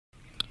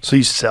So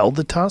you sell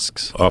the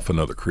tusks? Off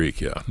another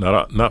creek, yeah.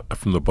 Not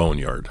from the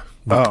boneyard.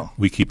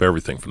 We keep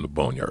everything from the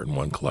boneyard in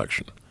one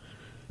collection.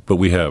 But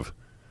we have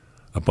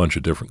a bunch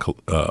of different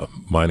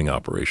mining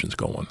operations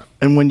going.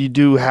 And when you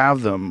do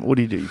have them, what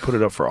do? You put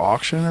it up for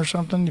auction or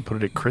something? You put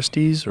it at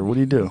Christie's, or what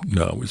do you do?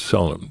 No, we're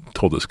selling them.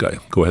 Told this guy,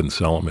 go ahead and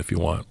sell them if you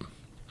want.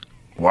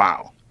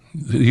 Wow.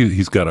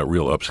 He's got a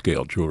real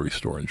upscale jewelry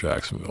store in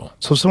Jacksonville.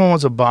 So if someone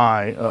wants to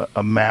buy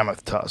a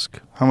mammoth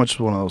tusk, how much does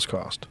one of those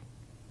cost?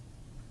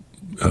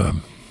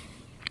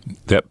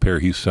 That pair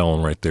he's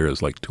selling right there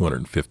is like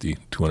 $250,000,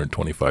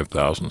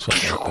 $225,000,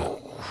 something like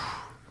that.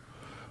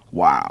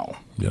 Wow.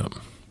 Yeah.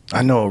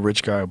 I know a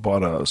rich guy who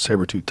bought a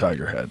saber-toothed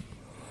tiger head.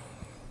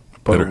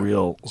 Bought a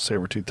real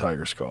saber-toothed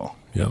tiger skull.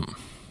 Yeah.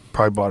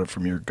 Probably bought it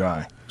from your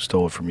guy.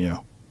 Stole it from you.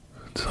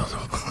 Son of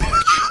a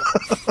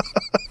bitch.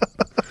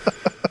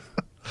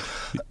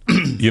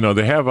 You know,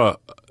 they have a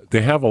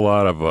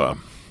lot of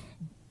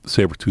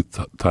saber-toothed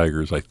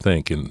tigers, I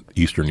think, in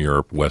Eastern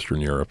Europe, Western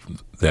Europe,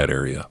 that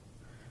area.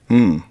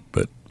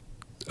 But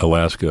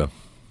Alaska,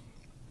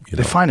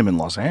 they find them in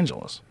Los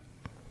Angeles.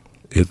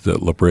 It's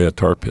the La Brea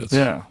tar pits.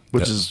 Yeah,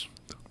 which is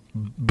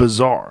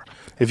bizarre.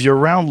 If you're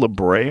around La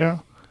Brea,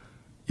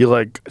 you're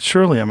like,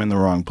 surely I'm in the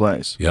wrong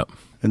place. Yep.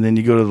 And then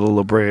you go to the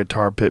La Brea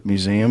Tar Pit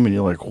Museum, and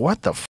you're like,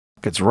 what the f***?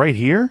 It's right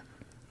here?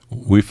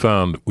 We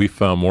found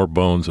more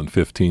bones in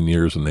 15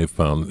 years than they've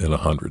found in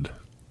 100.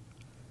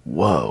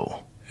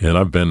 Whoa. And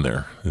I've been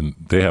there, and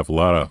they have a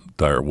lot of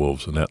dire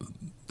wolves in that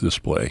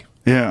display.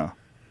 Yeah.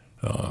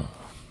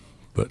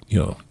 But, you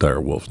know, dire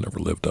wolves never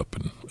lived up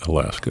in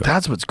Alaska.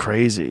 That's what's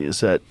crazy,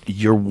 is that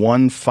your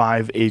 1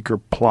 5-acre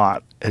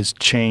plot has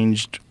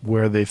changed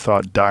where they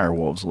thought dire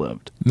wolves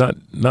lived.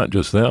 Not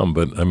just them,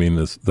 but, I mean,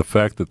 the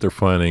fact that they're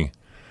finding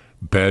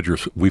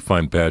we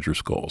find badger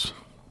skulls.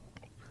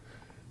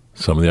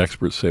 Some of the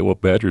experts say, well,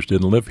 badgers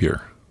didn't live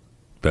here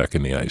back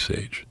in the Ice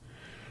Age.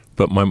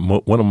 But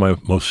one of my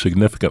most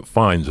significant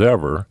finds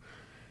ever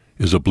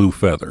is a blue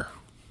feather.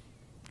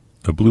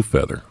 A blue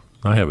feather.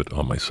 I have it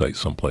on my site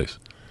someplace.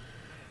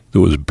 That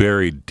was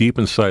buried deep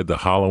inside the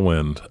hollow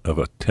end of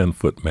a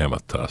 10-foot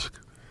mammoth tusk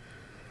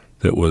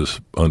that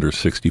was under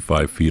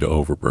 65 feet of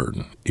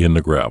overburden in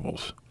the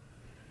gravels.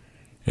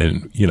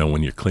 And, you know,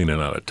 when you're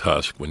cleaning out a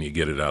tusk, when you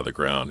get it out of the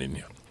ground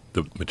and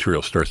the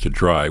material starts to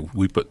dry,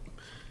 we put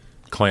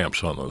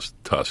clamps on those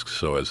tusks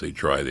so as they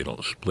dry, they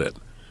don't split.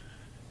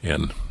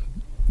 And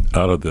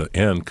out of the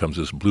end comes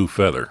this blue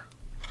feather.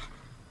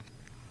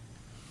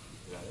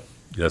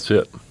 That's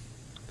it.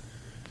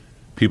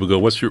 People go,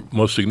 what's your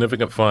most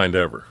significant find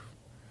ever?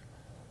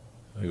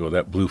 I go,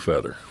 that blue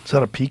feather. Is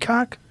that a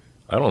peacock?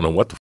 I don't know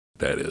what the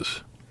that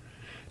is.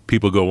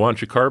 People go, why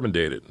don't you carbon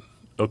date it?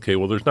 Okay,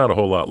 well, there's not a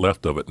whole lot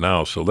left of it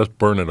now, so let's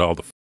burn it all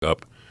the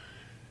up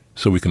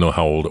so we can know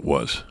how old it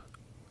was.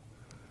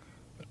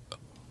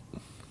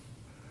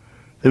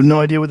 They have no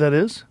idea what that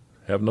is?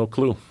 Have no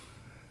clue.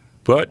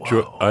 But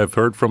I've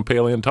heard from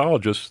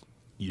paleontologists,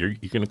 you're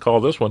going to call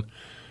this one,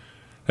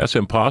 that's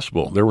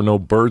impossible. There were no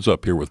birds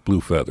up here with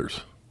blue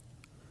feathers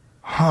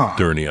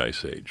during the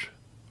Ice Age.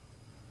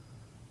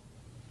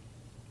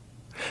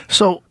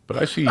 So,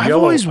 but I see I've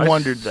yellow. always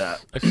wondered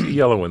that. I see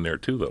yellow in there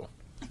too, though.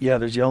 Yeah,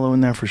 there's yellow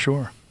in there for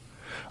sure.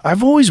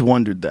 I've always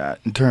wondered that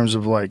in terms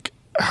of like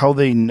how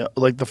they know,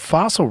 like the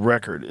fossil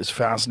record is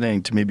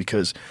fascinating to me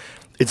because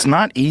it's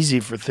not easy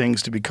for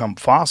things to become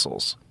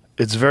fossils.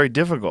 It's very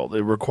difficult.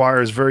 It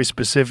requires very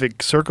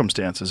specific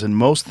circumstances, and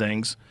most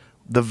things,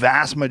 the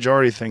vast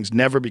majority of things,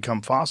 never become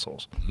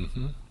fossils.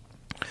 Mm-hmm.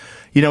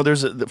 You know,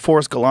 there's the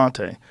Forrest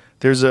Galante.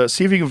 There's a,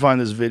 see if you can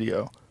find this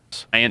video.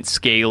 Giant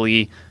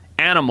scaly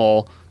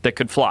animal that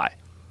could fly.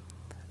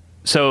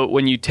 So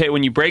when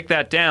you break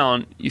that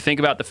down, you think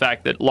about the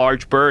fact that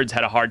large birds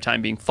had a hard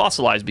time being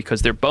fossilized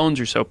because their bones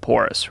are so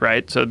porous,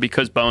 right? So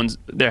because bones,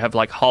 they have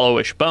like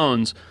hollowish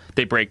bones,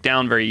 they break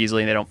down very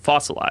easily and they don't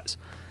fossilize.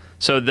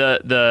 So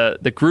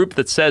the group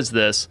that says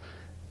this,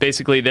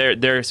 basically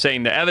they're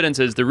saying the evidence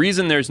is the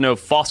reason there's no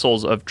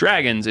fossils of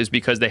dragons is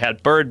because they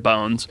had bird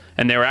bones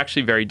and they were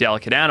actually very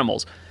delicate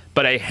animals.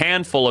 But a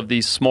handful of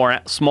these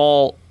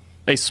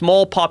a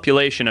small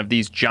population of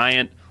these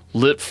giant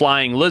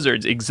flying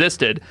lizards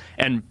existed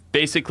and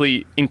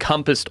basically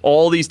encompassed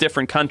all these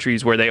different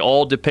countries where they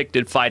all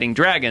depicted fighting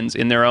dragons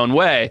in their own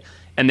way,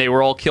 and they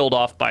were all killed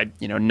off by,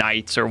 you know,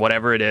 knights or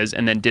whatever it is,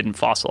 and then didn't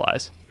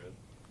fossilize.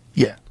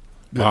 Yeah.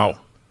 Wow.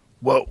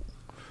 Whoa.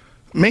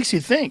 Makes you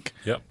think.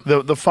 Yep.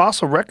 The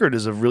fossil record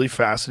is a really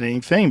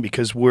fascinating thing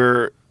because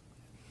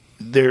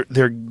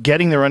they're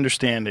getting their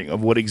understanding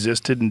of what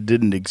existed and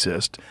didn't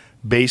exist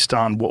based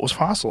on what was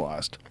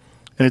fossilized.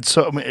 And it's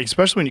so, I mean,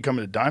 especially when you come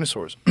into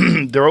dinosaurs,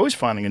 they're always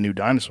finding a new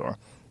dinosaur.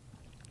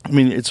 I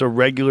mean, it's a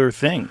regular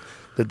thing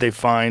that they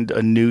find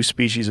a new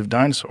species of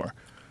dinosaur.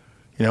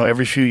 You know,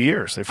 every few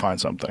years they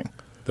find something.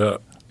 The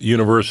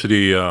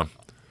university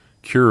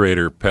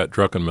curator, Pat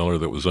Druckenmiller,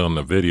 that was on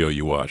the video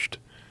you watched,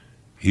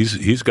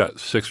 he's got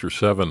 6 or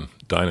 7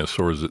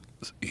 dinosaurs that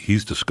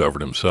he's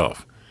discovered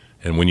himself.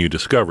 And when you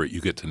discover it, you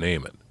get to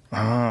name it.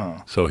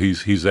 Ah. So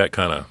he's that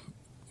kind of,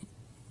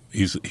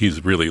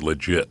 he's really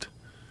legit.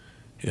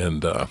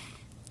 And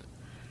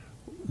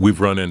we've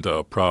run into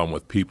a problem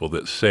with people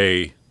that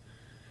say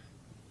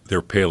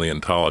they're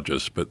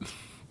paleontologists, but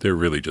they're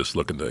really just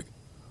looking to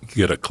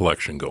get a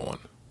collection going.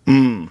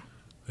 And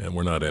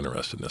we're not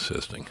interested in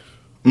assisting.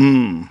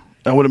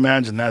 I would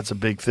imagine that's a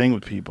big thing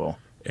with people.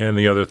 And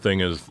the other thing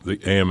is the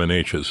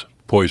AMNH has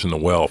poisoned the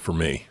well for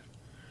me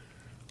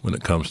when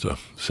it comes to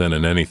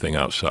sending anything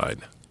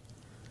outside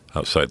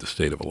the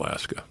state of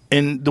Alaska.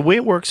 And the way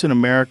it works in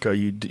America,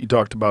 you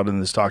talked about in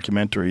this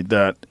documentary,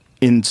 that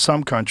in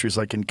some countries,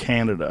 like in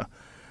Canada,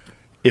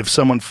 if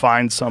someone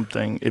finds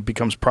something, it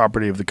becomes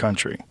property of the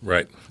country.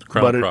 Right,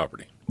 crown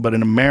property. But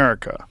in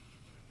America,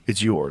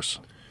 it's yours.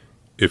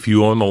 If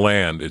you own the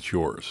land, it's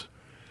yours.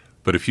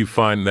 But if you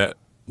find that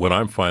what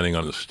I'm finding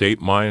on the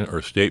state mine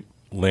or state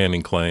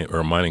landing claim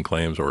or mining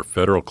claims or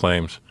federal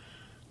claims,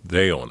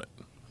 they own it.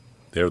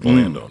 They're the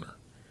landowner.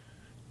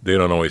 They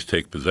don't always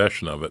take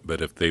possession of it,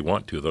 but if they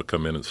want to, they'll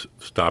come in and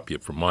stop you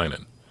from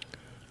mining.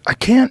 I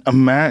can't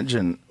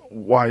imagine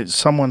why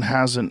someone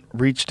hasn't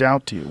reached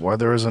out to you, why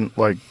there isn't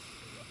like...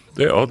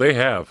 They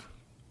have.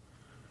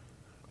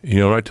 You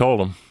know what I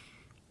told them?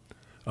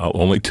 I'll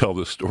only tell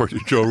this story to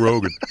Joe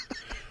Rogan.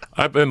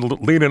 I've been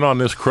leaning on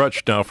this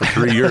crutch now for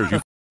 3 years.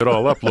 You it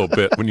all up a little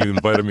bit when you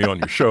invited me on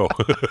your show.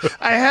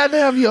 I had to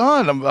have you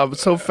on. I'm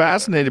so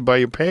fascinated by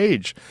your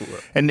page.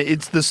 And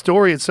it's the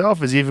story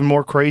itself is even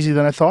more crazy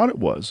than I thought it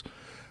was.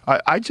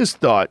 I just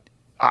thought,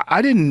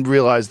 I didn't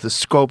realize the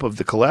scope of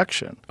the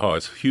collection. Oh,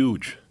 it's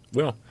huge.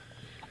 Well,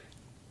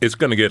 it's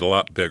going to get a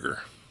lot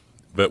bigger,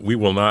 but we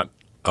will not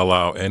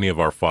allow any of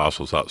our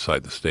fossils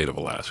outside the state of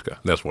Alaska.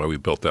 That's why we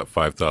built that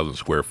 5,000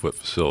 square foot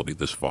facility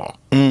this fall.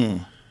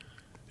 And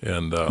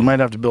You might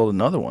have to build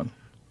another one.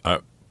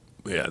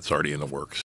 yeah, it's already in the works.